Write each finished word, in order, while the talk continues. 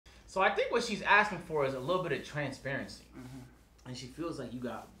So I think what she's asking for is a little bit of transparency. And she feels like you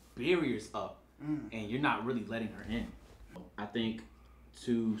got barriers up and you're not really letting her in. I think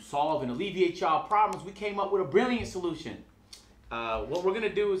to solve and alleviate y'all problems, we came up with a brilliant solution. What we're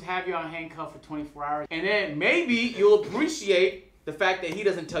gonna do is have y'all handcuffed for 24 hours. And then maybe you'll appreciate the fact that he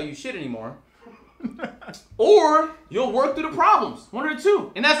doesn't tell you shit anymore. Or you'll work through the problems. One or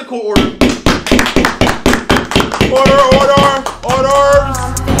two. And that's a court order. Orders!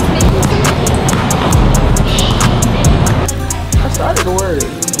 I started the word.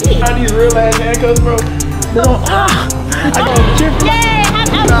 Are these real ass handcuffs, bro? No. I got tripped.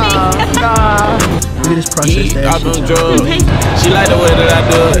 Nah. Look at this process that She like the way that I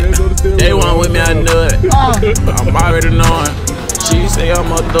do it. They want with me, I know it. I'm already knowing. She say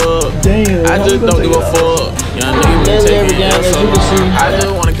I'm a thug. Damn. I just don't give a fuck. Young nigga been taking it. I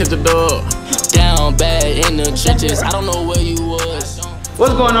just wanna catch a dog. Down bad in the trenches. I don't know where you was.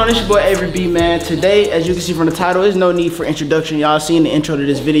 What's going on? It's your boy Avery B, man. Today, as you can see from the title, there's no need for introduction. Y'all seen the intro to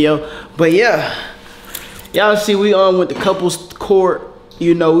this video. But yeah, y'all see we went to couples court.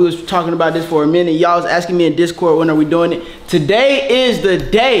 You know, we was talking about this for a minute. Y'all was asking me in Discord, when are we doing it? Today is the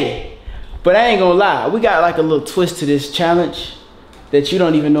day. But I ain't gonna lie, we got like a little twist to this challenge that you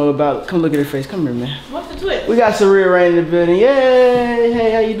don't even know about. Come look at her face. Come here, man. What's the twist? We got Saria Rain in the building. Yay!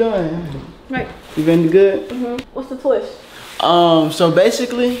 Hey, how you doing? Right. You been good? Mm-hmm. What's the twist? So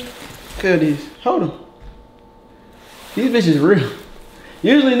basically, feel these. Hold them. These bitches real.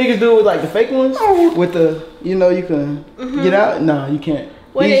 Usually niggas do it with like the fake ones. With the, you know, you can get out. No, you can't.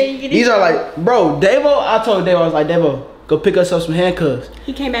 These are like, bro, Devo, I told Devo, I was like, Devo, go pick us up some handcuffs.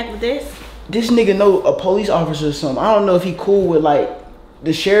 He came back with this? This nigga know a police officer or something. I don't know if he cool with like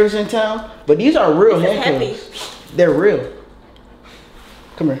the sheriffs in town, but these are real handcuffs. Heavy. They're real.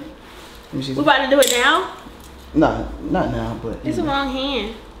 Come here. Let me see. We about to do it now? Nah, not now, but. It's the wrong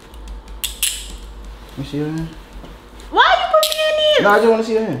hand. Let me see your hand. Why you put me in here? No, I just want to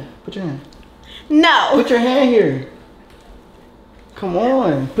see your hand. Put your hand. No. Put your hand here. Come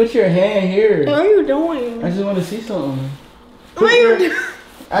on. Put your hand here. What are you doing? I just want to see something. What are you doing?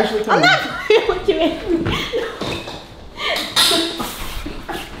 Actually, come I'm on. not playing with you.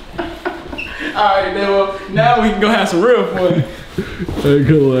 Alright, then well, now we can go have some real fun. Hey,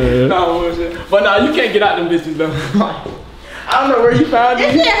 good. No, but no, you can't get out them bitches though. I don't know where you found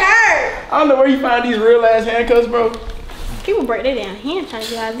these. This shit hurt. I don't know where you found these real ass handcuffs, bro. People break their damn hand trying to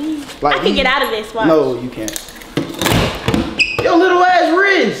get out of these. Like I can get out of this. Watch. No, you can't. Your little ass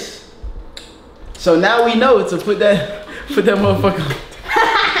wrist. So now we know to put that motherfucker.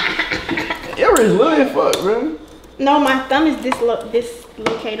 Your wrist little as fuck, bro. No, my thumb is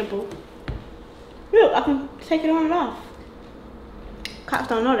dislocatable. Look, I can take it on and off. Cops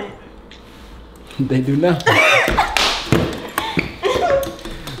don't know that. They do now.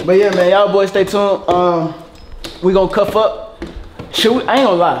 But yeah, man, y'all boys stay tuned. We gonna cuff up. Should we? I ain't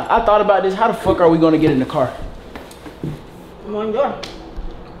gonna lie. I thought about this. How the fuck are we gonna get in the car? One door.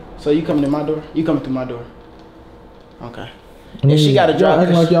 So you coming in my door? You coming through my door? Okay. And she gotta drive.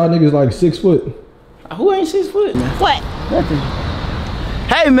 Acting like y'all niggas like 6 foot. Who ain't 6 foot? What? Nothing.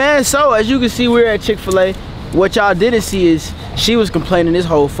 Hey man, so as you can see, we're at Chick-fil-A. What y'all didn't see is she was complaining this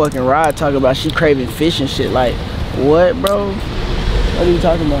whole fucking ride, talking about she craving fish and shit. Like, what, bro? What are you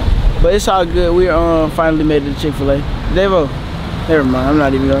talking about? But it's all good. We finally made it to Chick-fil-A. Devo, never mind. I'm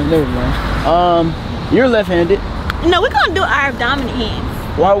not even going. Never mind. You're left-handed. No, we're gonna do our dominant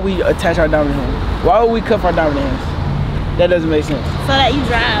hands. Why would we attach our dominant hands? Why would we cuff our dominant hands? That doesn't make sense. So that you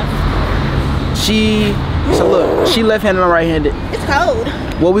drive. So look, she left-handed, I'm right-handed. It's cold.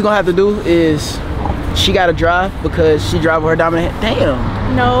 What we gonna have to do is, she gotta drive because she drive with her dominant hand.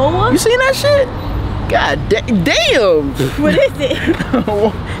 Damn. No. You seen that shit? God damn. What is it?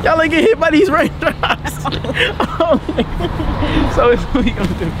 Y'all ain't get hit by these raindrops. So it's what we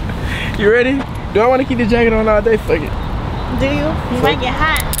gonna do. You ready? Do I want to keep the jacket on all day? Fuck it. Do you? You might get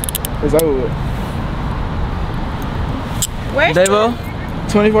hot. It's over with. Where's Devo,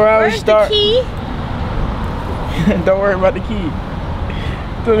 24 hours where's start. the key? Don't worry about the key.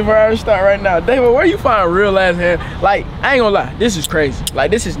 24 hours start right now. Devo, where you find real ass hand? Like, I ain't gonna lie, this is crazy.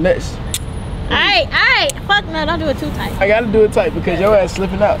 Like, this is nuts. Alright. Fuck no, don't do it too tight. I gotta do it tight because your ass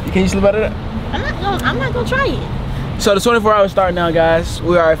slipping out. Can you slip out of that? I'm not gonna try it. So the 24 hours start now, guys.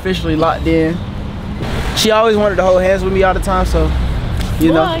 We are officially locked in. She always wanted to hold hands with me all the time, so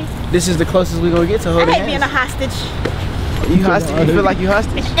you know, this is the closest we're gonna get to holding hands. I hate being a hostage. You hostage? You feel like you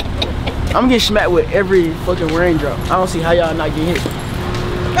hostage? I'm getting smacked with every fucking raindrop. I don't see how y'all not get hit.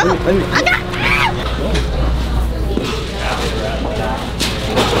 Let me. I got.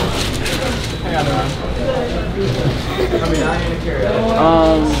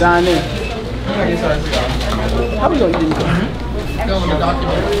 Down there. How we gonna do this?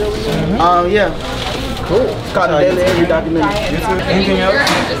 Yeah. Cool. It's called the Daily Every documentary. Anything else?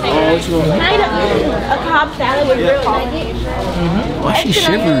 What you want? A Cobb salad with grilled nuggets. Why she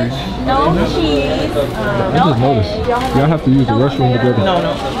shivering? No cheese. I just noticed. Y'all have to use the restroom together. No.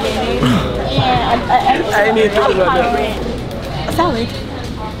 I didn't even think about that. A salad.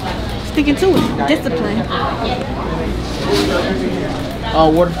 Sticking to it. Discipline.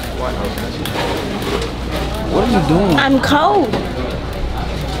 Water. What are you doing? I'm cold.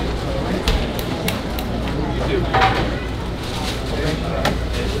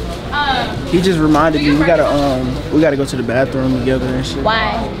 He just reminded me we gotta go to the bathroom together and shit.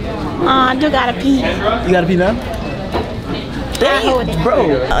 Why? I do gotta pee. You gotta pee now? Damn,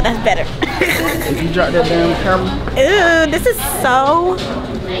 bro. Oh, that's better. If you drop that damn camera, Ew, this is so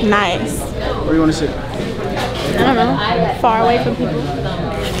nice. where you wanna sit? I don't know. Far away from people.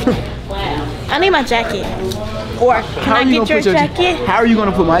 I need my jacket. Or can I get your jacket? How are you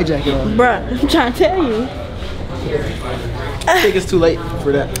gonna put my jacket on? Bruh, I'm trying to tell you. I think it's too late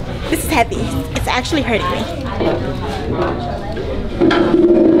for that. This is heavy. It's actually hurting me.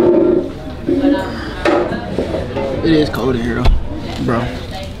 It is cold in here though, bro.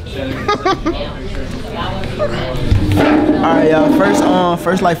 Alright, y'all.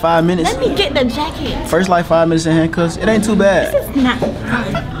 First like 5 minutes. Let me get the jacket. First like 5 minutes in handcuffs. It ain't too bad. This is not.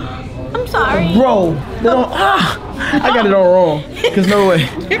 I'm sorry. Bro, I got it all wrong. Cause no way.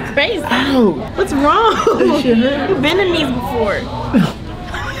 You're crazy. Ow. What's wrong? That shit hurt. You've been in these before.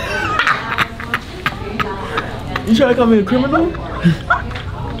 You trying to call me a criminal?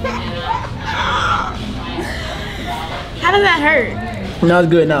 How does that hurt? No, it's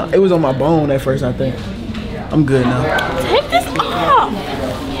good now. It was on my bone at first, I think. I'm good now. Take this off.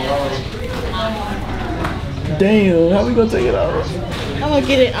 Damn, how we gonna take it off? I'm gonna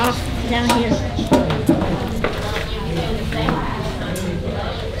get it off down here.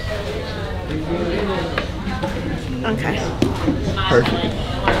 Okay.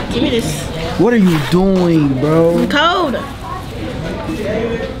 Perfect. Give me this. What are you doing, bro? I'm cold.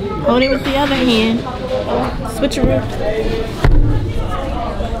 Hold it with the other hand. Switcheroo.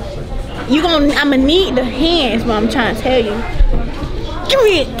 I'ma need the hands, what I'm trying to tell you. Give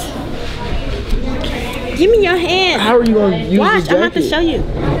me it. Give me your hand. How are you gonna use Watch, this I'm about to show you.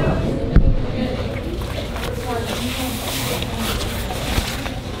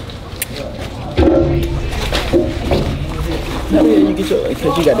 How did you get your?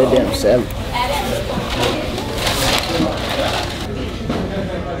 Because you got that damn salad.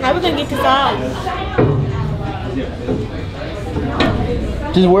 How we gonna get this off?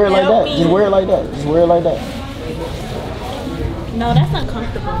 Just wear it like Help that. me. Just wear it like that. Just wear it like that. No, that's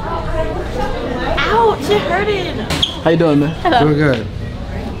uncomfortable. Ouch, it hurted. How you doing, man? Hello. Doing good.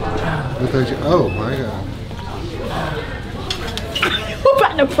 Oh my god. I'm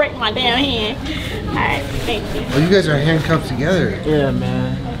about to break my damn hand. Alright, thank you. Oh, you guys are handcuffed together. Yeah,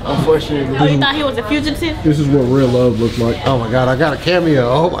 man. Unfortunately. Oh, you thought he was a fugitive? This is what real love looks like. Oh my god, I got a cameo.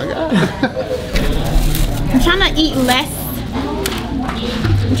 Oh my god. I'm trying to eat less.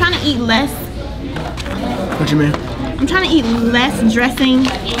 I'm trying to eat less. What you mean? I'm trying to eat less dressing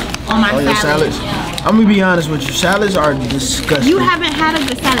on my Oh, your salad. salads. I'm gonna be honest with you. Salads are disgusting. You haven't had a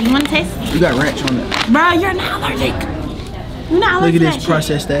good salad. You want to taste? You got ranch on it. Bro, you're not allergic. You're not Look allergic at to this that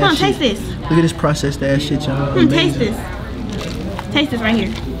processed shit. ass Come on, shit. taste this. Look at this processed ass shit, y'all. Taste this. Taste this right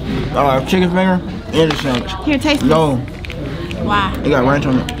here. Chicken finger and the sandwich. Here, taste this. No, Why? it got ranch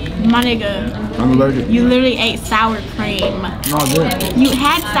on it. My nigga, I'm allergic. you literally ate sour cream. No, I didn't. You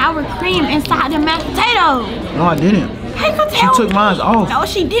had sour cream inside the mashed potato. No, I didn't. How you gonna She tell took me? mine off. No,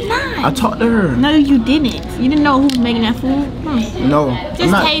 she did not. I talked to her. No, you didn't. You didn't know who was making that food. No,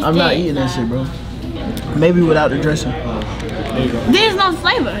 Just taste I'm not it. eating that shit, bro. Maybe without the dressing. There's no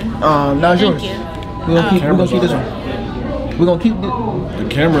flavor. Now it's yours. Thank you. We're gonna keep this one. We're gonna keep this. The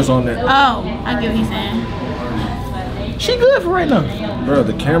camera's on there. Oh, I get what he's saying. She good for right now. Bro,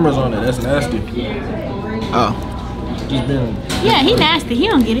 the camera's on there. That's nasty. Oh. Just been. Yeah, he nasty. He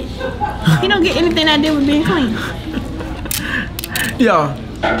don't get it. He don't get anything I did with being clean. Y'all,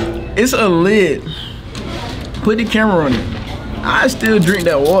 it's a lid. Put the camera on it. I still drink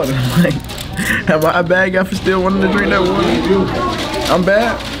that water. Like, am I a bad guy for still wanting to drink that water? I'm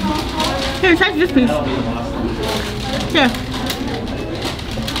bad. Here, take this piece. Here.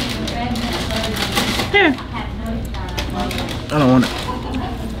 Here. I don't want it.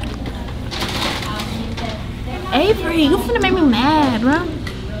 Avery, you finna make me mad, bro.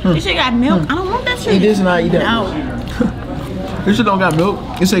 This shit got milk. I don't want that shit. Eat this and I eat that. No. This shit don't got milk.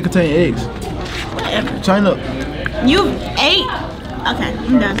 It say contain eggs. Whatever. China. You ate. Okay,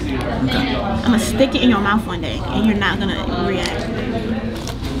 I'm done. I'm gonna stick it in your mouth one day, and you're not gonna react.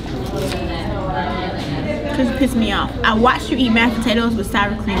 Cause it pissed me off. I watched you eat mashed potatoes with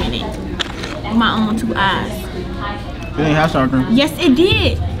sour cream in it. With my own 2 eyes. It ain't have sour cream. Yes, it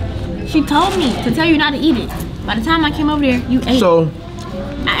did. She told me to tell you not to eat it. By the time I came over there, you ate. So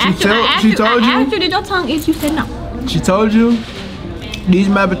I asked you, did your tongue itch? You said no. She told you these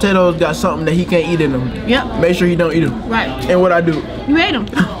mashed potatoes got something that he can't eat in them. Yep. Make sure he don't eat them. Right. And what I do? You ate them.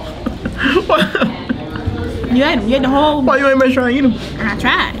 You ate them. You ate the whole. Why you ain't make sure I eat them? And I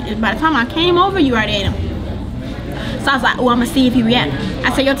tried. By the time I came over, you already ate them. So I was like, oh, I'm gonna see if he react.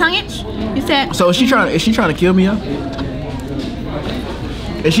 I said, your tongue itch? You said. So is she trying to kill me, y'all?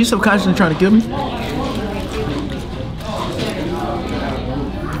 Is she subconsciously trying to kill me?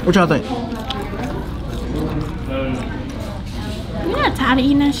 What y'all think? You're not tired of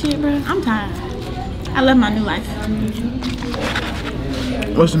eating that shit, bro? I'm tired. I love my new life.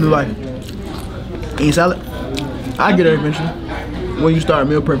 What's the new life? Eating salad? I get it eventually. When you start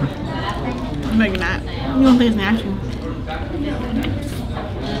meal prepping. Maybe not. You don't think it's natural?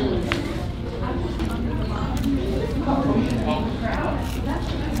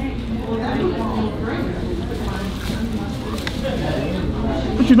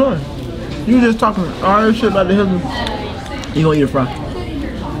 What you doing? You just talking all that shit about the husband. You gonna eat a fry?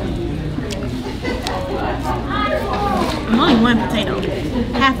 Only one potato.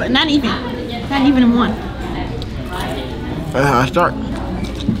 Half, not even in one. That's how I start.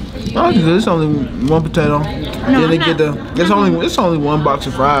 Oh, it's only one potato. No, then they get the. It's only one box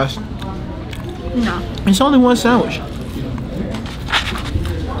of fries. No. It's only one sandwich.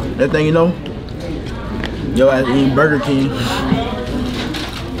 That thing, you know. Yo, ass eating Burger King.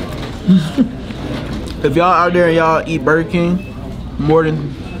 If y'all out there and y'all eat Burger King more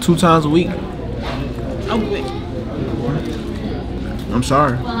than 2 times a week, Okay. I'm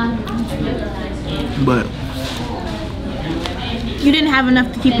sorry, but You didn't have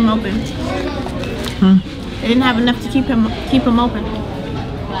enough to keep him open. They didn't have enough to keep him open.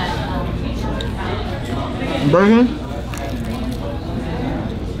 Burger King?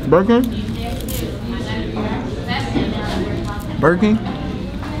 Burger King? Burger King?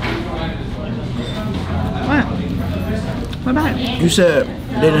 What? What about it? You said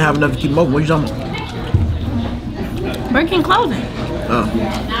they didn't have enough to keep them open. What you talking about? Burger King closing. Oh.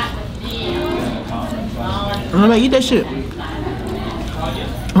 I'm gonna eat that shit.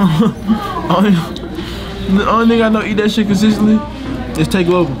 The only thing I know eat that shit consistently is take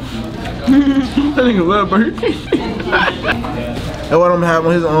over. That nigga love Burger King. That's what I'm gonna have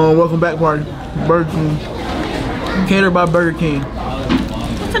on his welcome back party. Burger King. Catered by Burger King.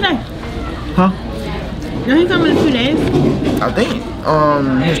 What's today? Huh? No, he coming in 2 days. I think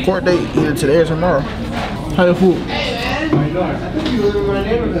his court date either today or tomorrow. How your food?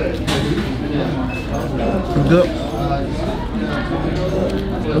 Good.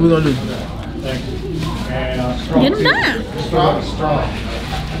 What we gonna do? Get him done.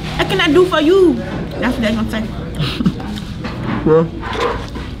 What can I do for you? That's what they're gonna say. Well,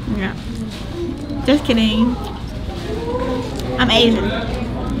 Yeah. Just kidding. I'm Asian.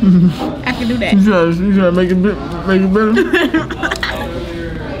 I can do that. you trying to make it better?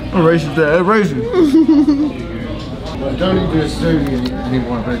 I'm racist. That's racist. Don't need to serve you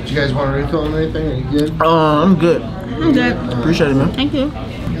anymore, but do you guys want to refill on anything? Are you good? I'm good. I'm good. Appreciate it, man. Thank you.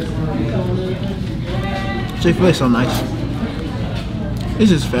 Chick-fil-A so nice. It's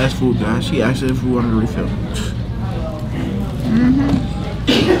just fast food, guys. She asked if we wanted to refill.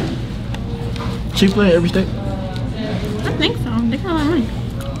 Chick-fil-A every state? I think so. They got a lot of money.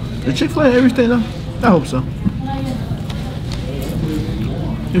 The Chick-fil-A every state though? I hope so.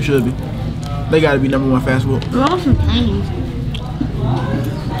 It should be. They gotta be #1 fast food. We want some Chinese.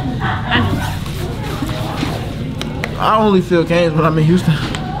 I only feel Cane's when I'm in Houston.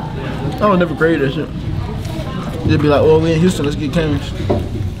 I would never crave that shit. It'd be like, oh, we in Houston, let's get Cane's.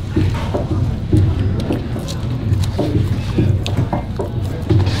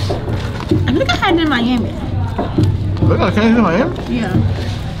 I think I had it in Miami. They got Cane's in Miami? Yeah.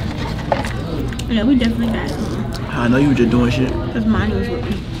 Yeah, we definitely got some. I know you were just doing shit. Because mine was with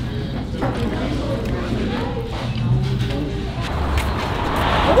me.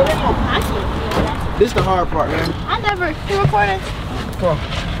 What was in your pocket? This is the hard part, man. I never. You recording? Come on.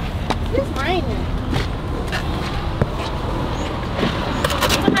 It's raining.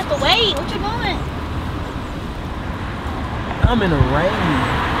 You don't have to wait. What you doing? I'm in the rain.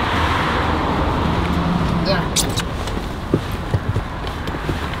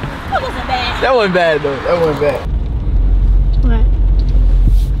 That wasn't bad. That wasn't bad though. That wasn't bad. What?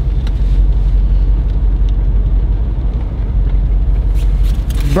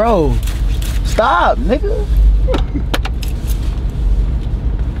 Bro, stop, nigga.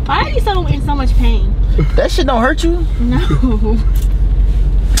 Why are you in so much pain? That shit don't hurt you? No.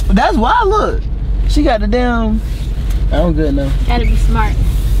 That's why, look. She got the damn... I'm good now. Gotta be smart.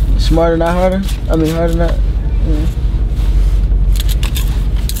 Smarter, not harder? I mean, harder, not... Yeah.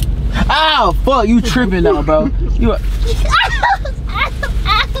 Ow, fuck, you tripping now, bro. You Okay,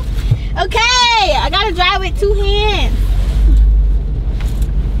 I gotta drive with 2 hands.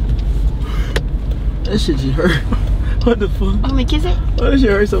 That shit just hurt. What the fuck? You want me to kiss it? Why does shit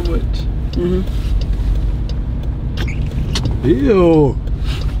hurt so much? Ew.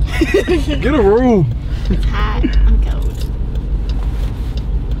 Get a room. It's hot. I'm cold.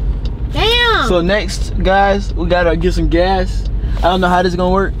 Damn. So next, guys, we gotta get some gas. I don't know how this is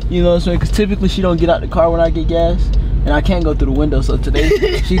gonna work, you know what I'm saying? Because typically she don't get out the car when I get gas, and I can't go through the window. So today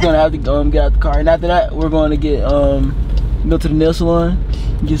she's gonna have to get out the car, and after that we're going to get go to the nail salon,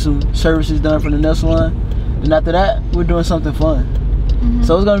 get some services done from the nail salon, and after that we're doing something fun.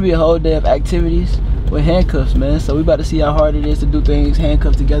 So it's gonna be a whole day of activities with handcuffs, man. So we about to see how hard it is to do things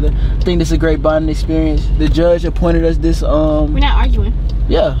handcuffed together. I think this is a great bonding experience. The judge appointed us this We're not arguing.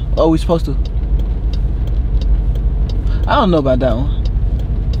 Yeah. Oh, we supposed to. I don't know about that one.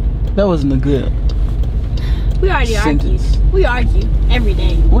 That wasn't a good We already sentence. argued. We argue every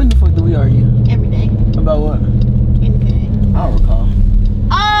day. When the fuck do we argue? Every day. About what? Anything. I don't recall.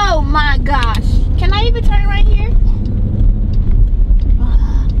 Oh my gosh. Can I even turn right here?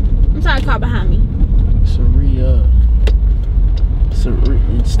 I'm sorry, car behind me. Saria.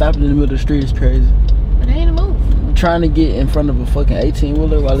 Stopping in the middle of the street is crazy. But it ain't a move. I'm trying to get in front of a fucking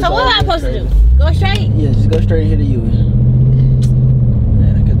 18-wheeler while it's So what am I supposed to do? Go straight? Yeah, just go straight and hit a U.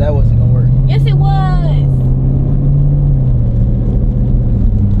 Yeah, because that wasn't gonna work. Yes, it was.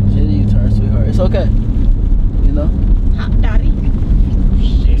 Hit a U-turn, sweetheart. It's okay. You know? Hot dotty.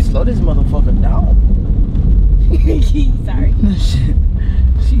 Shit, slow this motherfucker down. Sorry. Shit.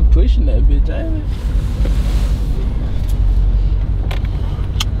 She pushing that bitch, ain't it?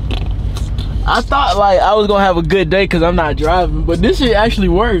 I thought like I was gonna have a good day because I'm not driving, but this shit actually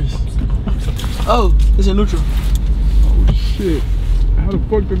worse. Oh, it's in neutral. Oh shit. How the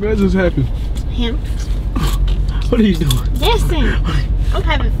fuck did that just happen? Him. What are you doing? Dancing. I'm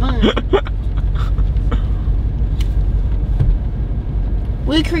having fun.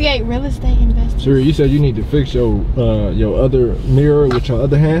 We create real estate investors. Sure, you said you need to fix your other mirror with your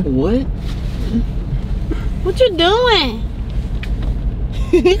other hand. What? What you doing?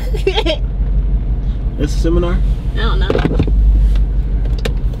 It's a seminar? I don't know.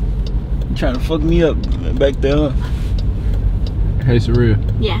 You trying to fuck me up back there, huh? Hey Saria.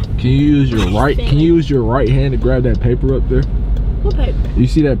 Yeah. Can you use your right? Can you use your right hand to grab that paper up there? What paper? You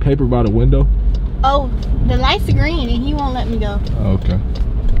see that paper by the window? Oh, the light's green and he won't let me go. Oh, okay.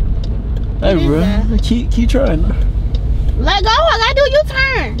 Hey, It is bro. that. Keep trying. Let go. I gotta do a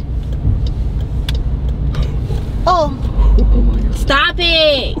U-turn. Oh. Stop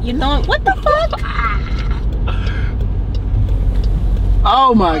it. You know what the fuck?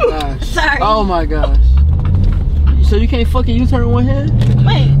 Oh my gosh. Sorry. Oh my gosh. So you can't fucking U-turn with one hand?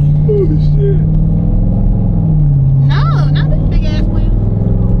 Wait. Oh shit. No, not this big ass wheel.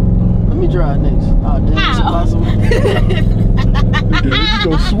 Let me drive next. Oh damn, it's How? You impossible.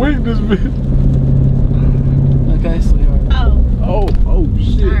 gonna swing this bitch. Okay, sweetheart. Oh. Oh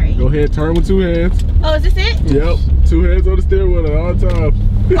shit. Sorry. Go ahead, turn with 2 hands. Oh, is this it? Yep. 2 hands on the steering wheel at all times.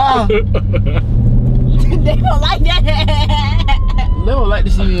 Ah, They don't like that. they don't like to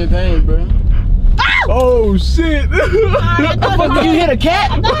see me in pain, bro. Oh shit. Fuck, did you hit a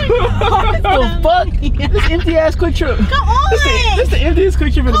cat? The fuck? This empty ass quick trip. Come on. This the emptiest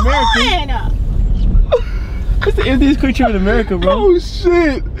quick trip in Come America. on. This the emptiest quick trip in America, bro. Oh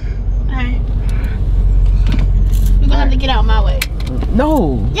shit. Alright. You're gonna have to get out my way.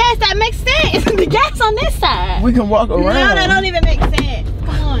 No. Yes, that makes sense. The gas on this side. We can walk around. No, that don't even make sense.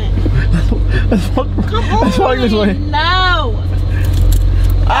 Come on. Let's walk, Come on. let's walk this way. No.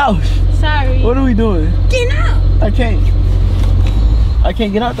 Ouch. Sorry. What are we doing? Get out. I can't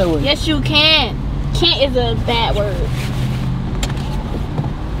get out that way. Yes, you can. Can't is a bad word.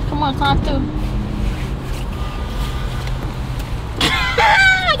 Come on, climb through.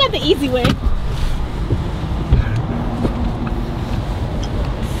 I got the easy way.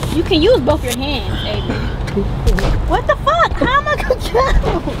 You can use both your hands, baby. What the fuck? How am I gonna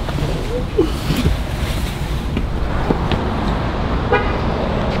go?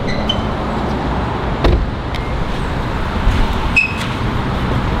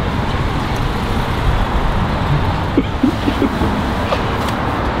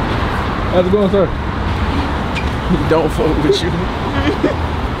 How's it going, sir? Don't fuck with you.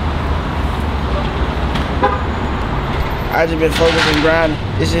 I just been focused and grinding.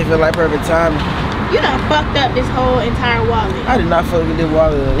 This shit feel like perfect timing. You done fucked up this whole entire wallet. I did not fuck with this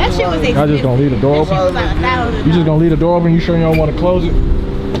wallet. That shit was expensive. Y'all just gonna leave the door That shit open? was like $1,000. You just gonna leave the door open? You sure you don't want to close it?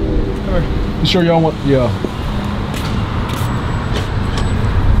 You sure you don't want? Yeah.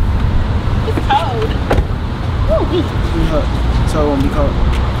 It's cold. Ooh, So it won't be cold.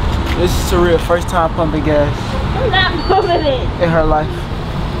 This is Surreal first time pumping gas I'm not pumping it. in her life.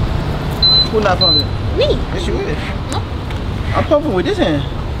 Who not pumping it? Me. Yes, you is. Nope. I'm pumping with this hand.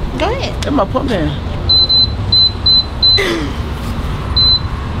 Go ahead. That's my pump hand.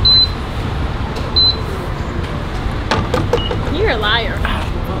 You're a liar.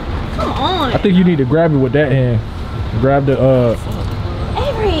 Come on. I think you need to grab it with that hand. Grab the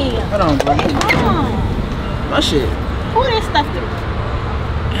Avery. Hold on, bro. Come on. My shit. Pull that stuff through.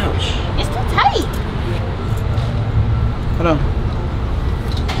 Ouch. It's too tight. Hold on.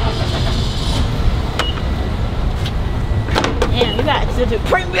 Damn, you got such a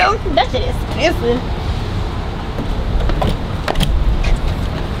premium. That shit is expensive.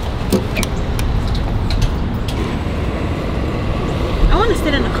 I want to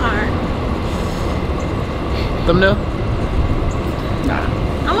sit in the car. Thumbnail?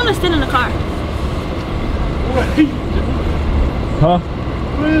 I want to sit in the car. huh?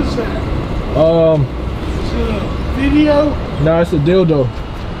 What is that? Is it a video? No, it's a dildo.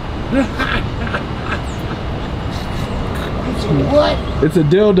 It's a what? It's a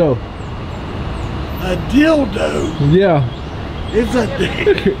dildo. A dildo. Yeah. It's a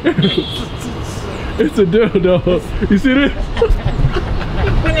It's a dildo. You see this?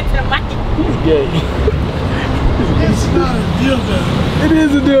 Bring it to the mic. It's not a dildo. It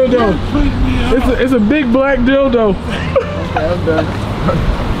is a dildo. Put me up. It's a big black dildo. Okay, I'm done.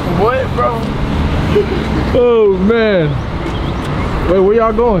 What, bro? Oh man. Wait, where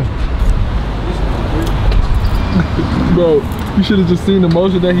y'all going? Bro, you should have just seen the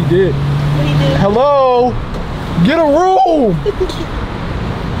motion that he did. What do you do? Hello? Get a room!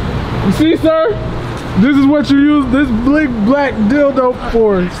 You see, sir? This is what you use this big black dildo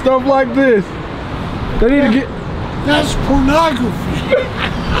for. Stuff like this. They need to get... That's pornography.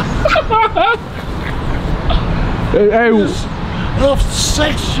 Hey, A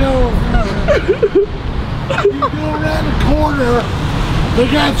sex show. You go around the corner, they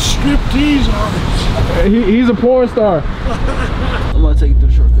got striptease artists. he's a porn star. I'm gonna take you through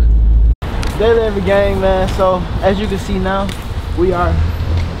the shortcut. Daily every gang, man. So as you can see now, we are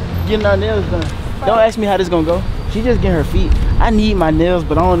getting our nails done. Don't ask me how this gonna go. She just getting her feet. I need my nails,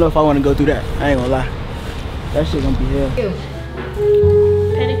 but I don't know if I want to go through that. I ain't gonna lie. That shit gonna be hell.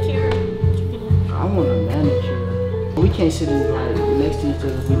 Pedicure. I want a manicure. We can't sit in, like, next to each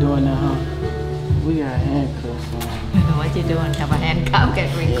other if we doing that, huh? We got handcuffs on. What you doing? Have a handcuff get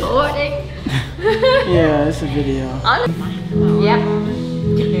recording? Yeah, it's a video. Yep.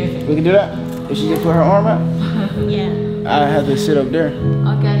 We can do that? If she just put her arm out? Yeah. I have to sit up there.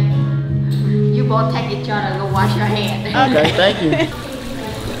 Okay. You both take each other, go wash your hands. Okay, thank you.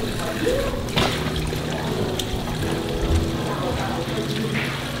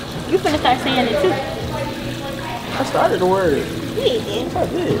 You finna start saying it too. I started the word. You did. I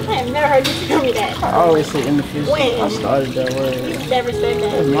did. I have never heard you tell me that. I always say in the future. When? I started that word. Never said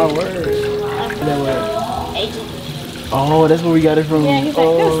That's that. my word. That word. Agent. Oh, that's where we got it from. Yeah, he's like,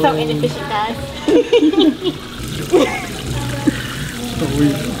 you're so inefficient, guys.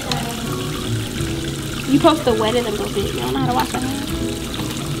 You supposed to wet it a little bit. You don't know how to wash your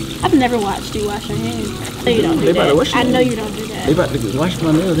hands. I've never watched you wash your hands. I know you don't do They about to that. wash I your know hands. you don't do They that. about to wash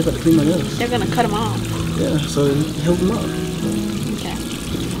my nails. They about to clean my nails. They're gonna cut them off. Yeah, so help them up. Okay.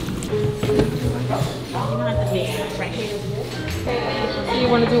 You don't have to be right here. You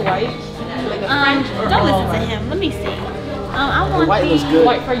want to do white? Don't listen to him. Let me see. I want White was the good.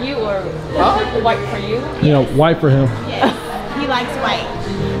 White for you or white for you? You know, white for him. He likes white.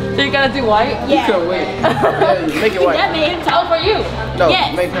 So you're gonna do white? Yeah. Can't wait. Yeah, make it white. That made him Oh, for you. No,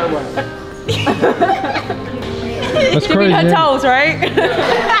 Yes. make her white. That's Give me crazy. her man. toes, right?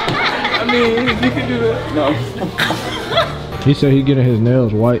 I mean, you can do that. No. He said he getting his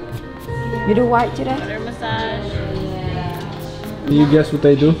nails white. You do white today? Water massage. Can you guess what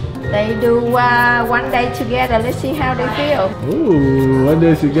they do? They do one day together. Let's see how they feel. Ooh, one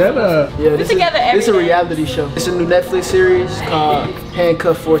day together. Yeah, this together is, every this is a day. reality show. It's a new Netflix series called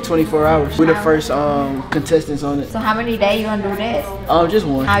Handcuffed for 24 Hours. We're the first contestants on it. So how many days you gonna do this? Just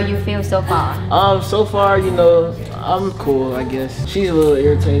one. How you feel so far? So far, you know, I'm cool, I guess. She's a little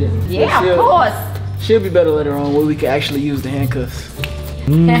irritated. But Yeah, she'll- of course. She'll be better later on where we can actually use the handcuffs. For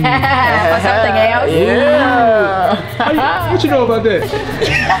something else? Yeah. What you know about that?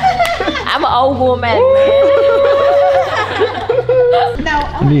 I'm an old woman. No.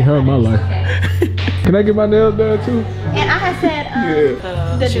 I need her in my life. Can I get my nails done too? And I had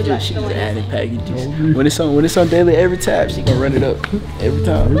said, She just added packages. When it's on daily, every tab she gonna run it up. Every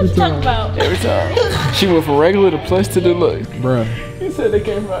time. what you talking about? Every time. She went from regular to plus to deluxe. Bruh. He said they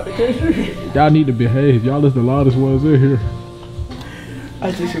came from out the country. Y'all need to behave. Y'all is the loudest ones in here.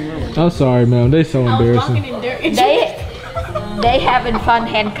 I just remember. I'm sorry, man. They so embarrassing. They having fun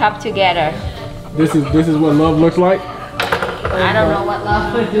handcuffed together. This is what love looks like. I don't know what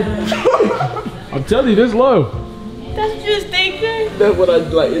love is. I'm telling you, this love. That's just thinking. That's what I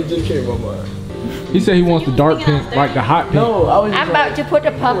like. It just came to my mind. He said he wants the dark pink, like the hot pink. No, I was. I'm about to put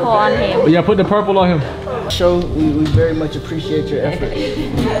the purple on him. Yeah, put the purple on him. Show we very much appreciate your effort.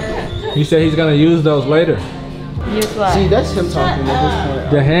 He said he's gonna use those later. Use what? See, that's him talking at this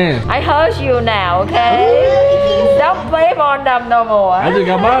point. The hand. I heard you now, okay? Don't blame on them no more. I just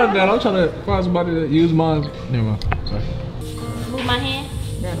got mine done. I'm trying to find somebody that use mine. Never mind. Sorry. Move my hand.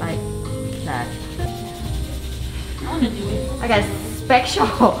 They're like that. I want to do it. I got special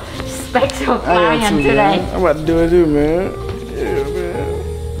I client am too, today. man. I'm about to do it too, man. Yeah, man.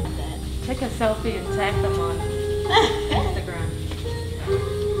 Take a selfie and tag them on Instagram.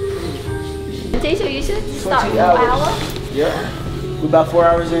 So you should start 20 4 hours. Yeah. We about 4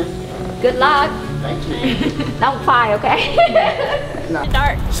 hours in. Good luck. Thank you. Don't fight, okay?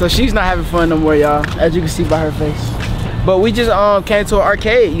 Dark. So she's not having fun no more, y'all, as you can see by her face. But we just came to an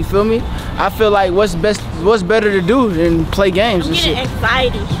arcade, you feel me? I feel like what's better to do than play games I'm and getting shit.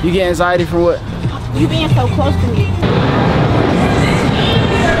 anxiety. You get anxiety from what? You being so close to me.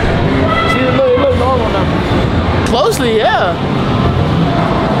 See, it look normal now. Closely, yeah.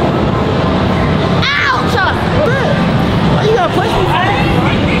 Ouch! Why you gotta push me?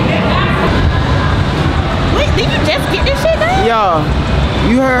 Wait, did you just get this shit done? Y'all,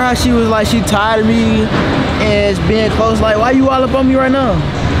 you heard how she was like, she tired of me and being close. Like, why you all up on me right now?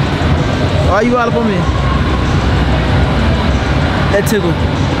 Why you all up on me? That tickle.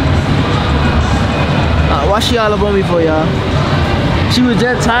 Why she all up on me for, y'all? She was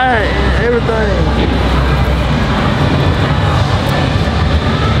just tired and everything.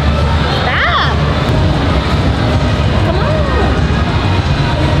 Stop! Come on!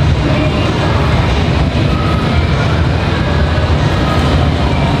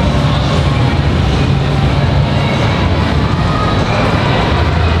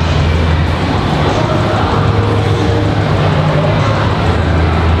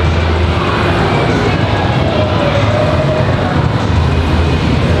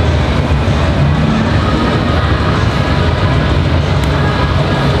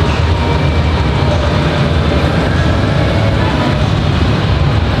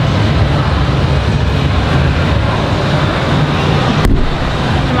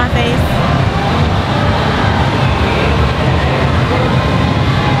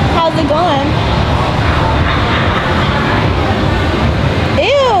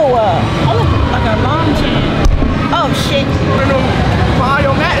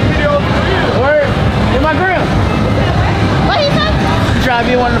 I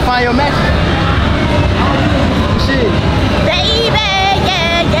be wanting to find your match. Shit. Baby, yeah,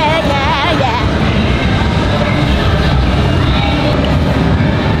 yeah, yeah, yeah.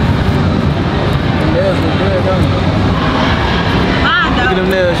 Nails look good, don't they? Look at them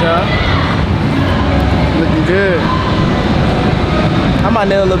nails, y'all. Looking good. I might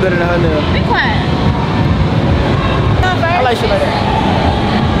nail a little better than her nail. Be quiet. I like shit like that.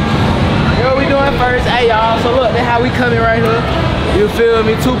 Yo, we doing first? Hey, y'all. So look, that's how we coming right here. You feel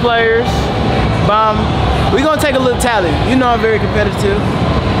me? 2 players. Bomb. We gonna take a little tally. You know I'm very competitive.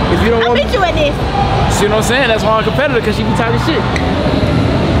 If you don't I'll want beat you at this. See what I'm saying? That's why I'm competitive, because she be talking shit.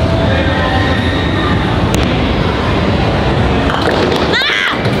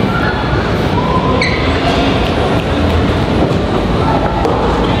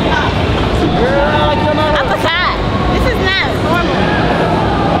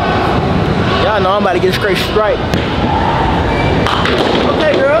 Y'all know I'm about to get a straight strike.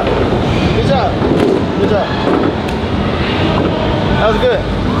 Okay, girl. Good job. Good job. That was good.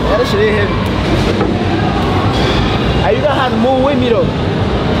 Yeah, that shit is heavy. Hey, you gotta have to move with me though.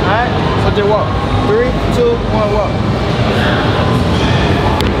 Alright? So just walk. 3, 2, 1, walk.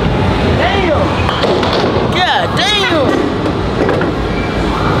 Damn! God damn!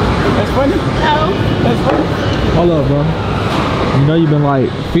 That's funny? No. That's funny? Hold up, bro. You know you've been like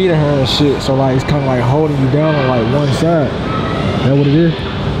feeding her and shit, so like it's kind of like holding you down on like one side. That what it is?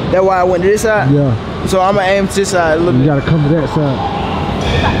 That's why I went to this side? Yeah. So I'm gonna aim to this side a little bit. You gotta come to that side.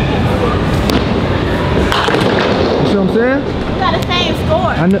 You see what I'm saying? We got the same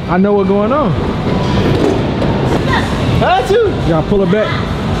score. I know what's going on. Had to. You gotta pull it back.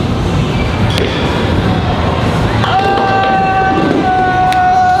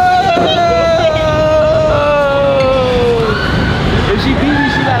 If she beat me,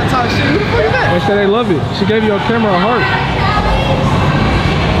 she gotta talk shit. Who the fuck is that? They say they love it. She gave your camera a heart.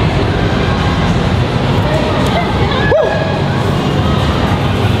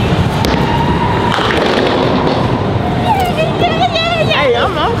 Hey,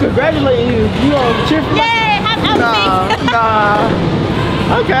 I'm congratulating you. You on the cheer for me? Nah.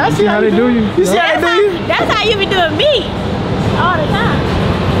 Okay, I see how they do you. You see how they do you? That's how you be doing me. All the time.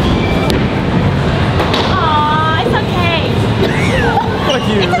 Aw, it's okay. Fuck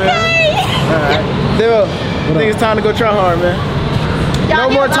you, man. Okay. Alright. Dale, I think it's time to go try hard, man. No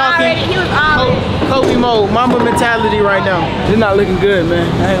more talking. He was already. Kobe mode, mama mentality right now. It's not looking good, man.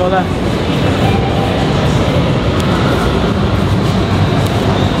 I ain't gonna lie.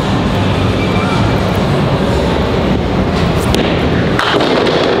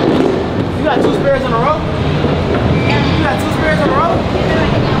 You got 2 spares in a row? You got 2 spares in a row?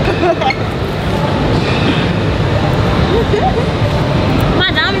 My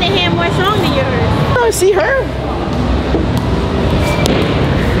dominant hand more strong than yours. I don't see her.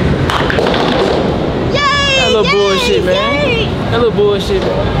 Yay! That little bullshit, man. Yay. That little bullshit,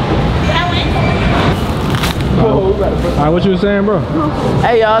 man. Alright, what you were saying, bro?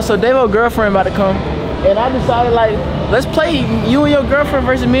 Hey, y'all, so Dave's girlfriend about to come. And I decided, like, let's play you and your girlfriend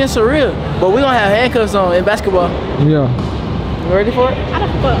versus me and Surreal. But we gonna have handcuffs on in basketball. Yeah. You ready for it? How the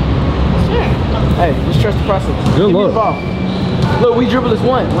fuck? Sure. Hey, just trust the process. Good Give me luck. the ball. Look, we dribble this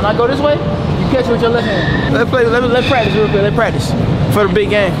one. When I go this way, you catch it with your left hand. Let's practice real quick. Let's practice for the big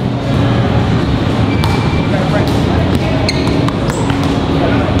game.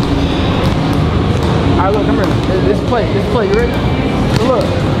 All right, look, come here. This play. You ready? So look,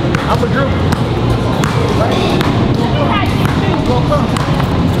 I'm a dribble. Right?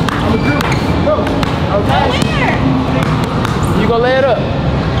 I'm a dribble. Go. Okay. You gonna lay it up.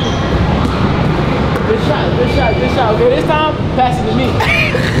 Good shot. Okay, this time, pass it to me.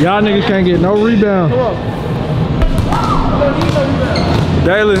 Y'all niggas can't get no rebound. Come on.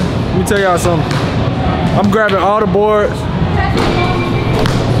 Daily, let me tell y'all something. I'm grabbing all the boards.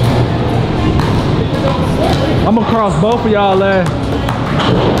 I'm gonna cross both of y'all last.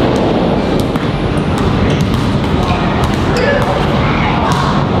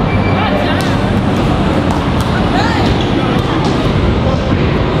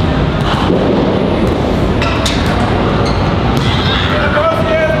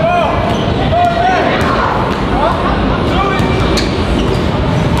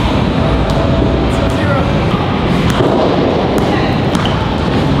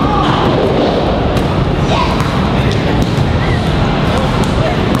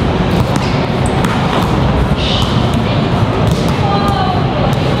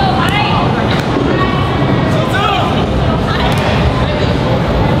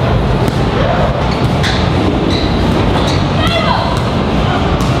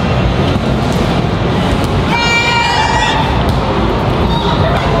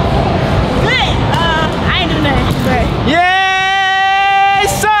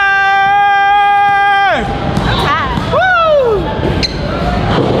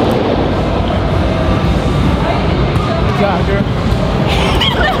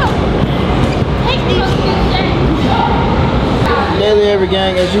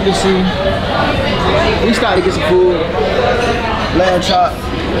 Gang, as you can see, we started to get some food, lamb chop,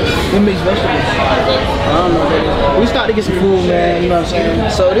 and mixed vegetables. I don't know what that is. We started to get some food, man, you know what I'm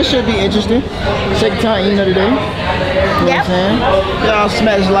saying? So this should be interesting. Second time eating of the day. You know what I'm saying? Y'all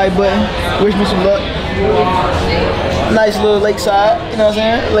smash the like button. Wish me some luck. Nice little lakeside, you know what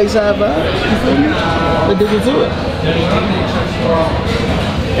I'm saying? Lakeside vibe. You feel me? Let's dig into it.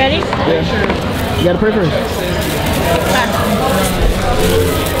 Ready? Yeah. You gotta pray first.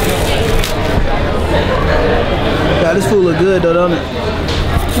 Yeah, this food look good though, don't it?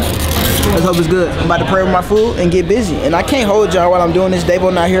 Let's hope it's good. I'm about to pray with my food and get busy. And I can't hold y'all while I'm doing this.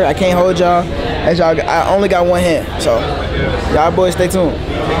 Davo not here. I can't hold y'all. As y'all, I only got one hand. So, y'all boys stay tuned.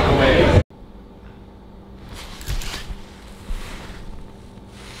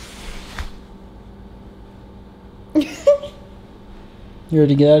 You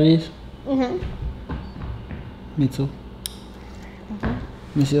ready to get out of these? Mm-hmm. Me too.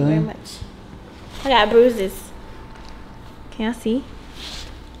 Mm-hmm. You see your Very hand? much. I got bruises. Can y'all see?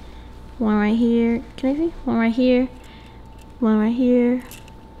 One right here. Can I see? One right here. One right here.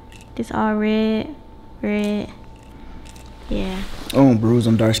 This all red. Red. Yeah. Oh, bruise.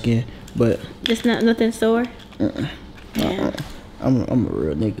 I'm dark skinned, but Just nothing sore. Yeah. I'm a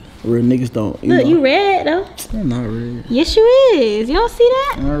real nigga. Real niggas don't. Look, you red though. I'm not red. Yes, you is. You don't see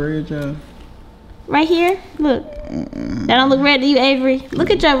that? I'm not red, y'all. Right here. Look. That don't look red to you, Avery.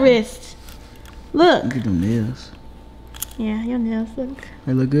 Look at your wrist. Look. Look at them nails. Yeah, your nails look.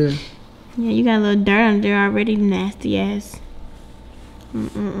 They look good. Yeah, you got a little dirt on there already. Nasty ass.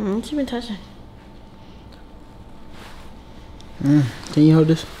 What you been touching? Can you hold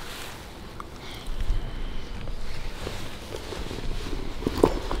this?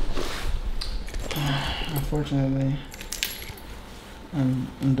 Unfortunately,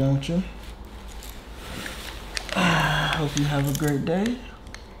 I'm done with you. Hope you have a great day.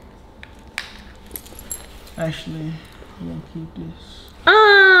 Actually, I'm gonna keep this.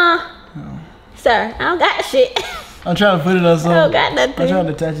 Sir, I don't got shit. I'm trying to put it on something. I don't got nothing. I'm trying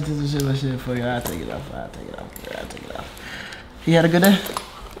to attach it to some shit for you. I'll take it off. You had a good day?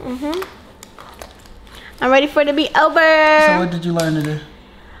 I'm ready for it to be over. So what did you learn today?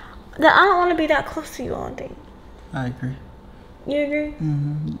 That I don't want to be that close to you all day. I agree. You agree?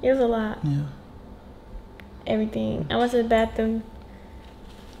 It was a lot. Yeah. Everything. I went to the bathroom.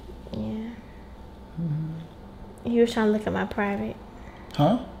 Yeah. He was trying to look at my private.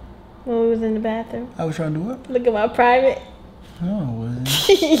 Huh? When we was in the bathroom. I was trying to do what? Look at my private. No, I wasn't.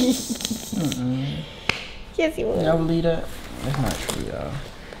 Yes, you was. Y'all believe that? That's not true, y'all.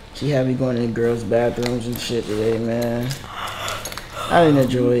 She had me going in girls' bathrooms and shit today, man. I didn't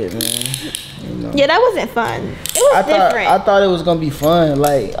enjoy it, man. You know. Yeah, that wasn't fun. It was different. I thought it was gonna be fun.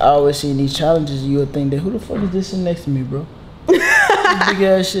 Like, I always see these challenges, you would think that, who the fuck is this sitting next to me, bro? This big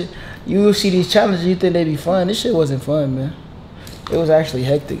ass shit. You would see these challenges, you think they'd be fun. This shit wasn't fun, man. It was actually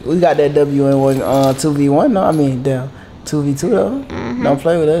hectic. We got that W in 2v1, no? I mean, damn, 2v2 though. Don't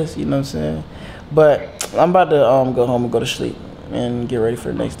play with us, you know what I'm saying? But I'm about to go home and go to sleep and get ready for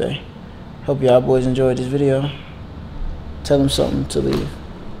the next day. Hope y'all boys enjoyed this video. Tell them something to leave.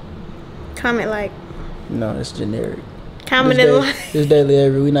 Comment like. No, it's generic. Comment and like. This daily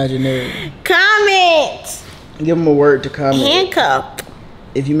every, we not generic. Comment. Give them a word to comment. Handcuffed.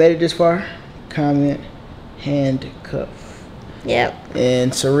 If you made it this far, comment handcuff. Yep.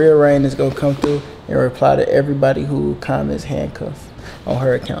 And Surreal Rain is gonna come through and reply to everybody who comments handcuff on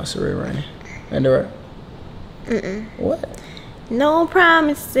her account, Surreal Rain. Ain't that right? What? No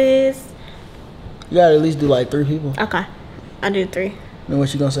promises. You gotta at least do like 3 people. Okay. I'll do 3. And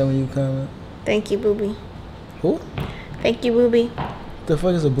what you gonna say when you comment? Thank you, booby. Who? Thank you, booby. The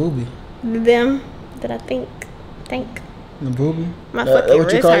fuck is a booby? Them that I think. The booby? My fucking what you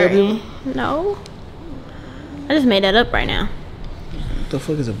wrist call your hurting. people? No. I just made that up right now. The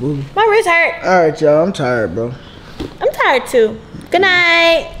fuck is a booby? My wrist hurt. Alright, y'all. I'm tired, bro. I'm tired too. Good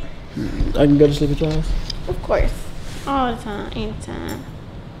night. I can go to sleep at your house? Of course. All the time. Anytime.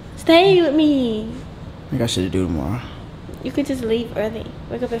 Stay with me. I got shit to do tomorrow. You could just leave early.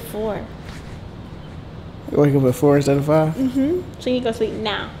 Wake up at 4. You wake up at 4 instead of 5? So you go sleep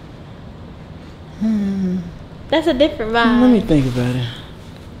now. That's a different vibe. Let me think about it.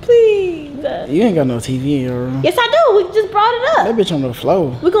 Please. You ain't got no TV in your room. Yes, I do. We just brought it up. That bitch on the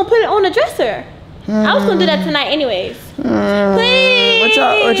floor. We're going to put it on the dresser. I was going to do that tonight anyways. Please.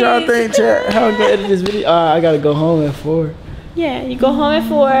 What y'all think, chat? How I'm gonna edit this video? I gotta go home at 4. Yeah, you go home at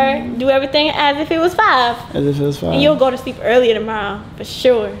 4. Do everything as if it was 5. As if it was 5. And you'll go to sleep earlier tomorrow, for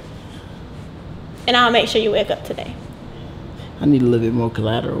sure. And I'll make sure you wake up today. I need a little bit more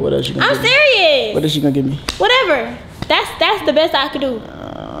collateral. What else you gonna I'm give me? serious. What else you gonna give me? Whatever. That's the best I could do.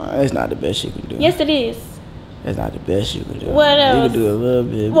 It's not the best you can do. Yes, it is. It's not the best you can do. What else? You can do a little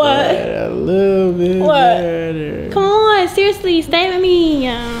bit What? better. A little bit better. Come on, seriously, stay with me.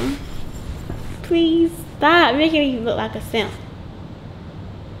 Please stop making me look like a simp.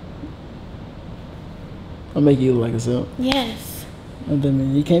 I'll make you look like a simp. Yes. What that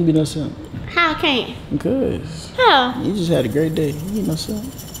mean? You can't be no simp. How I can't? Because How? you just had a great day. You ain't no simp.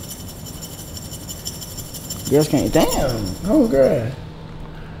 Girls can't. Damn. Oh, girl.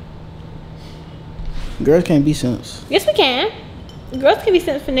 Girls can't be simps. Yes, we can. Girls can be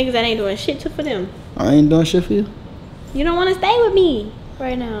simps for niggas that ain't doing shit for them. I ain't doing shit for you. You don't want to stay with me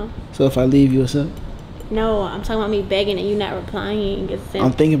right now. So if I leave, you a simp? No, I'm talking about me begging and you not replying. It's a simp.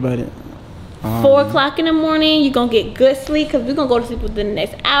 I'm thinking about it. 4 o'clock in the morning, you gonna get good sleep because we're gonna go to sleep within the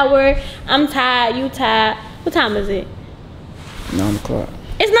next hour. I'm tired, you tired. What time is it? 9 o'clock.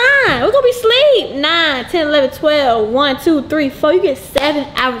 It's 9. We're gonna be asleep. 9, 10, 11, 12, 1, 2, 3, 4. You get 7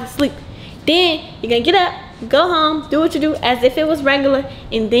 hours of sleep. Then you're gonna get up, go home, do what you do as if it was regular,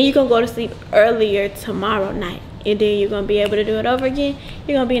 and then you're gonna go to sleep earlier tomorrow night. And then you're gonna be able to do it over again.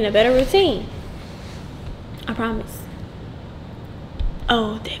 You're gonna be in a better routine. I promise.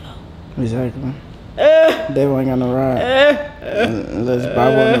 Oh, Devo. Exactly. Dave ain't got no ride. Unless Bobo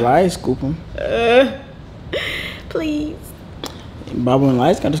and the Lights scoop him. Please. Bobo and the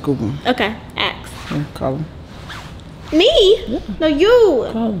Lights got to scoop him. Okay, ask. Yeah, call him. Me? Yeah. No, you.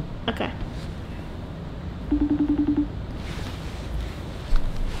 Call him. Okay.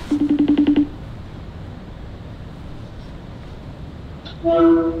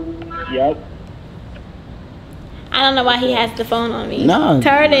 Yep. I don't know why he has the phone on me. Nah.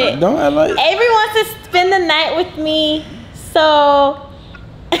 Turn it. Don't act like. Avery wants to spend the night with me, so.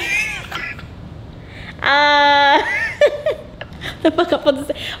 The fuck up on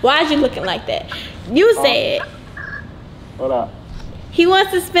the. Why is you looking like that? You said. Hold up. He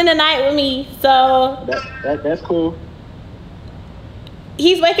wants to spend the night with me, so. That's cool.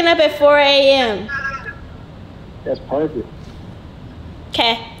 He's waking up at 4 a.m. That's perfect.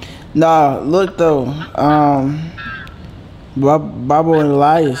 Okay. Nah, look though. Bobo and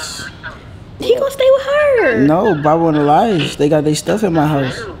Elias. He gonna stay with her. No, Bobo and Elias. They got their stuff in my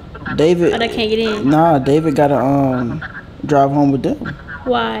house. David. Oh, they can't get in. Nah, David gotta drive home with them,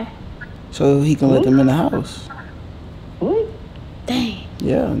 Why? so he can let them in the house. Dang.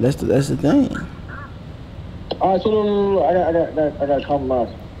 Yeah, that's the thing. All right, so no. I got a compromise.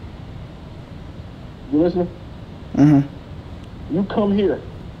 You listening? Mhm. You come here,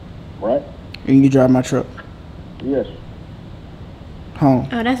 right? And you drive my truck Yes. home.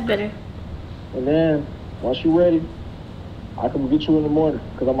 Oh, that's better. And then once you're ready, I can get you in the morning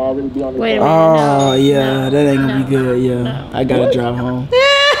because I'm already be on the Wait a clock. minute. Oh No, yeah, no, that ain't gonna no, be good. Yeah, no. I gotta drive home.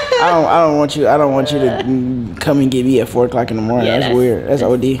 I don't want you. I don't want you to come and get me at 4 o'clock in the morning. Yeah, that's weird. That's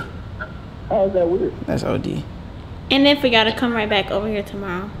OD. How is that weird? That's OD. And then we gotta come right back over here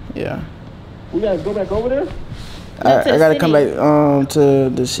tomorrow. Yeah. We gotta go back over there? I to the gotta come back city. to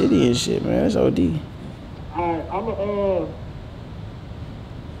the city and shit, man. That's OD. Alright, I'm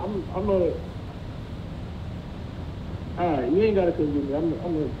alright, you ain't gotta come get me. I'm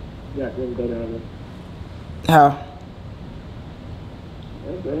gonna goddamn go down there. How?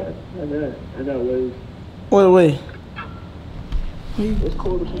 That's bad. I got ways. What way? It's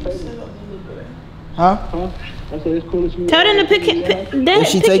cool that you take me. Huh? Huh? I said it's cool that you Tell them to pick Did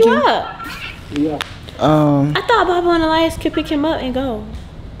she pick take you you? up. Yeah. I thought Bobo and Elias could pick him up and go.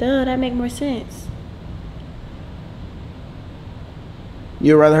 Duh, that make more sense.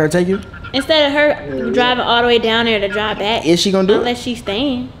 You'd rather her take you? Instead of her driving all the way down there to drive back. Is she gonna do it? Unless she's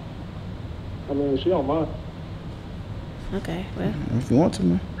staying. I mean, she don't mind. Okay, well. If you want to,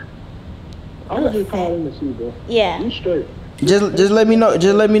 man. I'm gonna just call in to see, bro. Yeah. You straight. Just let me know.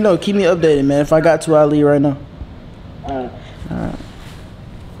 Just let me know. Keep me updated, man. If I got to, I'll leave right now. Alright. Alright.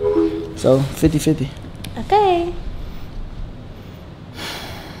 So 50-50. Okay. You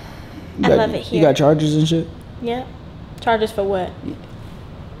I got- love it here. You got chargers and shit? Yep. Charges for what?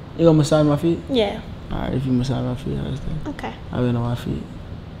 You gonna massage my feet? Yeah. Alright, if you massage my feet, I understand. Okay. I've been on my feet.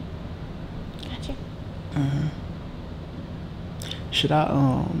 Got you. Should I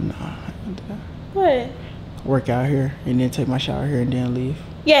nah, I don't do that. What? Work out here and then take my shower here and then leave?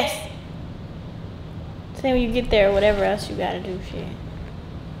 Yes. Say when you get there or whatever else you gotta do, shit.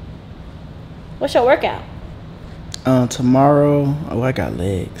 What's your workout? Tomorrow, I got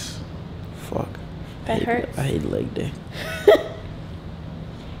legs. Fuck. That hurts. I hate leg day.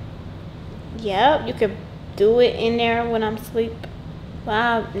 Yep, you could do it in there when I'm asleep.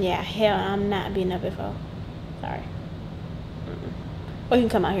 Well, yeah, hell, I'm not being up before. Sorry. Or you can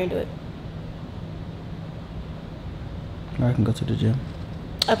come out here and do it. Or I can go to the gym.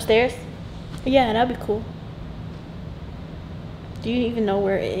 Upstairs? Yeah, that'd be cool. Do you even know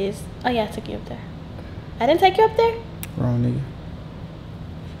where it is? Oh yeah, I took you up there. I didn't take you up there? Wrong nigga.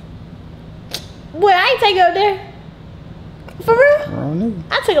 Well, I ain't take you up there. For real? Wrong nigga.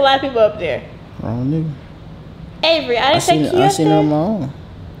 I took a lot of people up there. Wrong nigga. Avery, I didn't take you I up seen it there? on my own.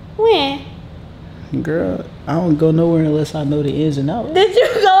 When? Girl, I don't go nowhere unless I know the ins and outs. Did you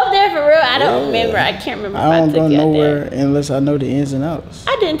go up there for real? I don't remember. I can't remember if I don't I go took you up nowhere there. unless I know the ins and outs.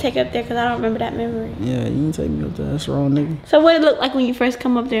 I didn't take you up there because I don't remember that memory. Yeah, you can take me up there. That's wrong nigga. So what it look like when you first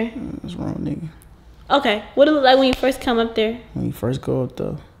come up there? That's wrong nigga. Okay, what it look like when you first come up there? When you first go up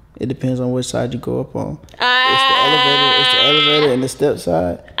though, it depends on which side you go up on. It's the Ah, elevator and the step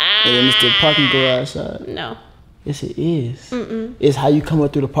side, and then it's the parking garage side. no. Yes, it is. It's how you come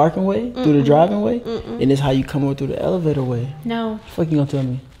up through the parking way, through the driving way, and it's how you come up through the elevator way. No, Fuck you gonna tell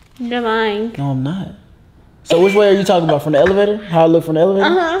me? you're lying. No, I'm not. So which way are you talking about? From the elevator? How I look from the elevator?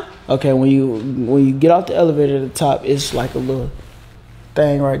 Uh-huh. Okay, when you get off the elevator at the top, it's like a little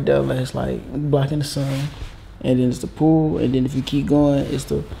thing right there that's like blocking the sun, and then it's the pool, and then if you keep going, it's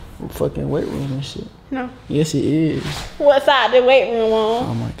the fucking weight room and shit. No. Yes, it is. What side the weight room on?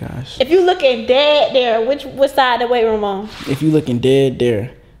 Oh my gosh. If you looking dead there, what side the weight room on? If you looking dead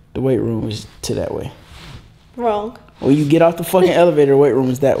there, the weight room is to that way. Wrong. When you get off the fucking elevator, the weight room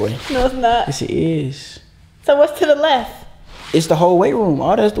is that way. No, it's not. Yes, it is. So what's to the left? It's the whole weight room.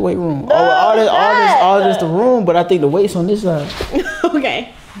 All that's the weight room. No, all that's the room, but I think the weight's on this side.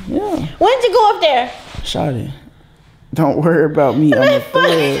 Okay. Yeah. When did you go up there? Shot it. Don't worry about me. I'm a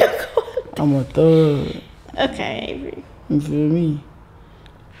thug. I'm a thug. Okay, Avery. You feel me?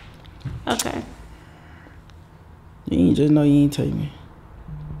 Okay. You ain't just know you ain't tell me.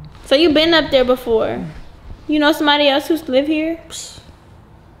 So you been up there before? You know somebody else who's live here?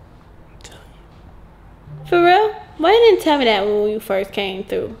 For real? Why you didn't tell me that when you first came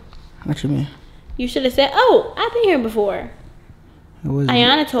through? What you mean? You should have said, "Oh, I've been here before."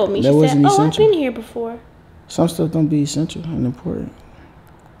 Ayana told me. She that said, wasn't "Oh, I've essential. been here before." Some stuff don't be essential and important.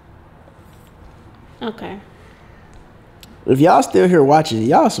 Okay. If y'all still here watching,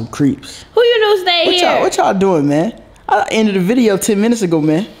 y'all some creeps. Who you knew stay here? What y'all doing, man? I ended the video 10 minutes ago,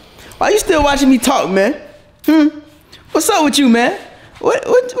 man. Why you still watching me talk, man? What's up with you, man? What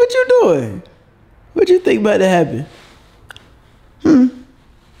you doing? What you think about to happen?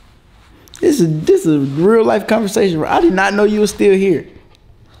 This is a real life conversation. Bro. I did not know you were still here.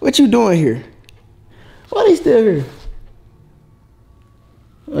 What you doing here? Why they still here?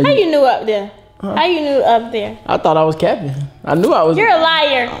 How you knew up there? Huh? How you knew up there? I thought I was capping. I knew I was. You're a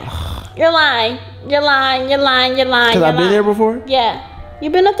liar. You're lying. You're lying. You're lying. You're lying. Cause I've been there before. Yeah. You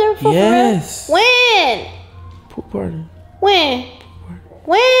been up there before? Yes. For real? When? Pool party. When?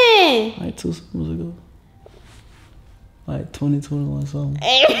 When? Like 2 summers ago. Like 2021 something.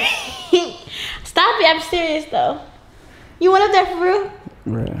 Stop it. I'm serious though. You went up there for real?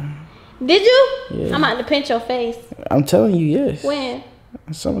 Bruh. Did you? Yeah. I'm about to pinch your face. I'm telling you, yes. When?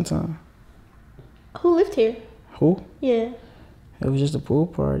 Summertime. Who lived here? Who? Yeah. It was just a pool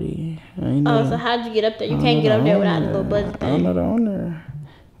party. Oh, so how'd you get up there? You can't get up there without a little budget I thing. don't know the owner.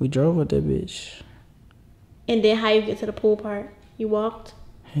 We drove with that bitch. And then how you get to the pool part? You walked?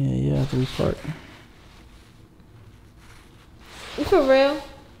 Yeah, after we parked. For real?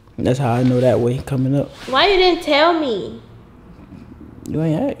 That's how I know that way coming up. Why you didn't tell me? You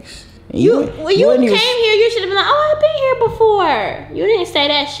ain't asked. And When you ain't came even- here, you should have been like, "Oh, I've been here before." You didn't say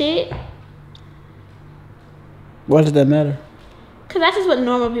that shit. Why does that matter? Cause that's just what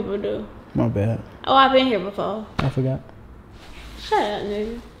normal people do. My bad. Oh, I've been here before. I forgot. Shut up,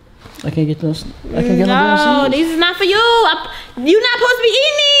 nigga. I can't get those. I can't get no No, damn seeds. these is not for you. You're not supposed to be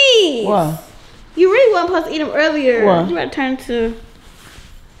eating these. Why? You really wasn't supposed to eat them earlier. Why? You gotta turn to.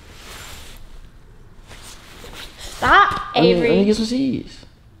 Stop, Avery. Let me get some seeds.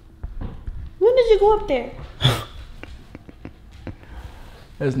 When did you go up there?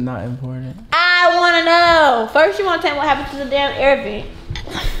 That's not important. I want to know. First, you want to tell me what happened to the damn air vent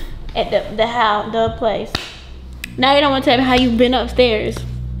at the place. Now you don't want to tell me how you've been upstairs.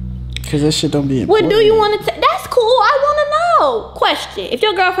 Cause that shit don't be What important. do you want to? That's cool. I want to know. Question: if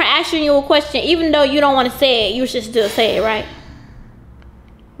your girlfriend asking you a question, even though you don't want to say it, you should still say it, right?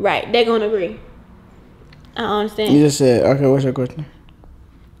 Right. They're gonna agree. I don't understand. You just said, okay, what's your question?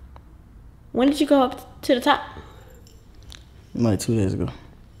 When did you go up to the top? Like 2 days ago.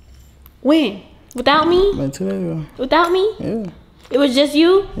 When? Without me? Like 2 days ago. Without me? Yeah. It was just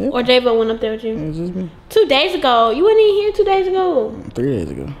you? Yeah. Or J-Bo went up there with you? It was just me. 2 days ago. You weren't even here 2 days ago. 3 days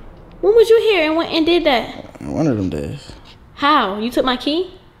ago. When was you here and went and did that? One of them days. How? You took my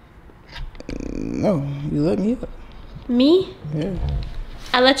key? No, you let me up. Me? Yeah.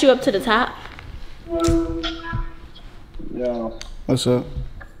 I let you up to the top? Yo, What's up?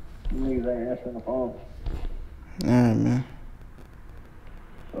 you niggas ain't answering the phone. Alright, man.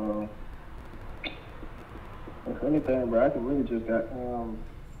 So, if anything, bro, I can really just got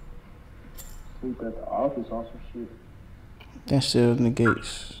sleep at the office on some shit. That still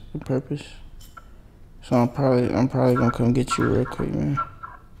negates the purpose. So I'm probably gonna come get you real quick, man.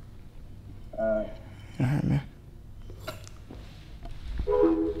 Alright, man.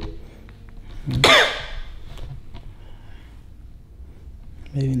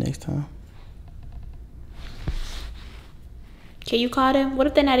 Maybe next time. Can you call them? What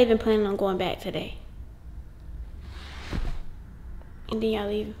if they're not even planning on going back today? And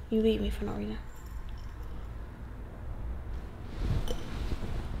then you leave me for no reason.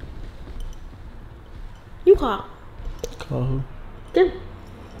 You call. Call who? Them.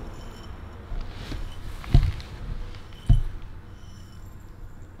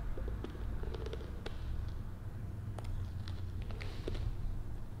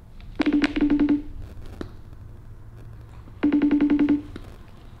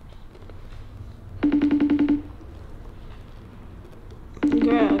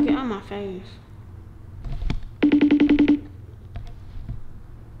 Chinese.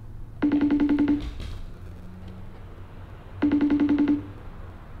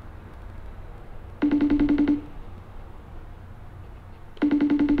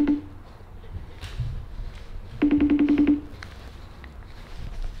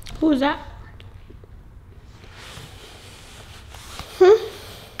 Who's that?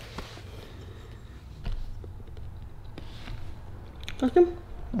 Fuck him?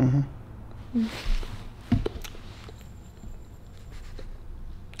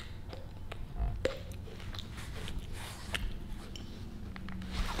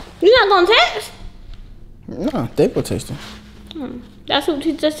 You not gonna text? No, they go text him. That's who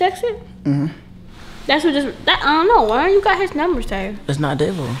he just texted? That's who just, that, I don't know, why you got his number saved? It's not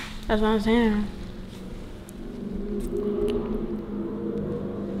Devo. That's what I'm saying.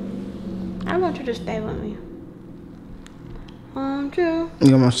 I want you to stay with me. Want you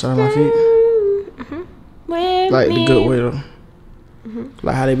You want my shot on my feet? with Like me. the good way though.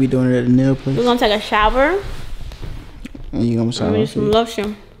 Like how they be doing it at the nail place. We're gonna take a shower. And you gonna massage I'm gonna my use some feet. lotion.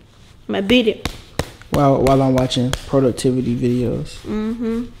 I'm gonna beat it. While I'm watching productivity videos.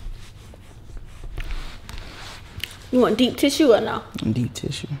 You want deep tissue or no? And deep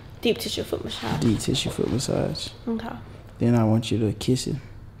tissue. Deep tissue foot massage. Deep tissue foot massage. Okay. Then I want you to kiss it.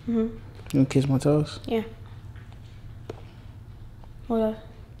 You gonna kiss my toes? Yeah. What else?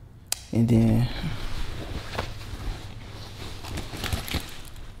 And then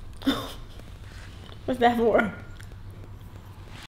What's that for?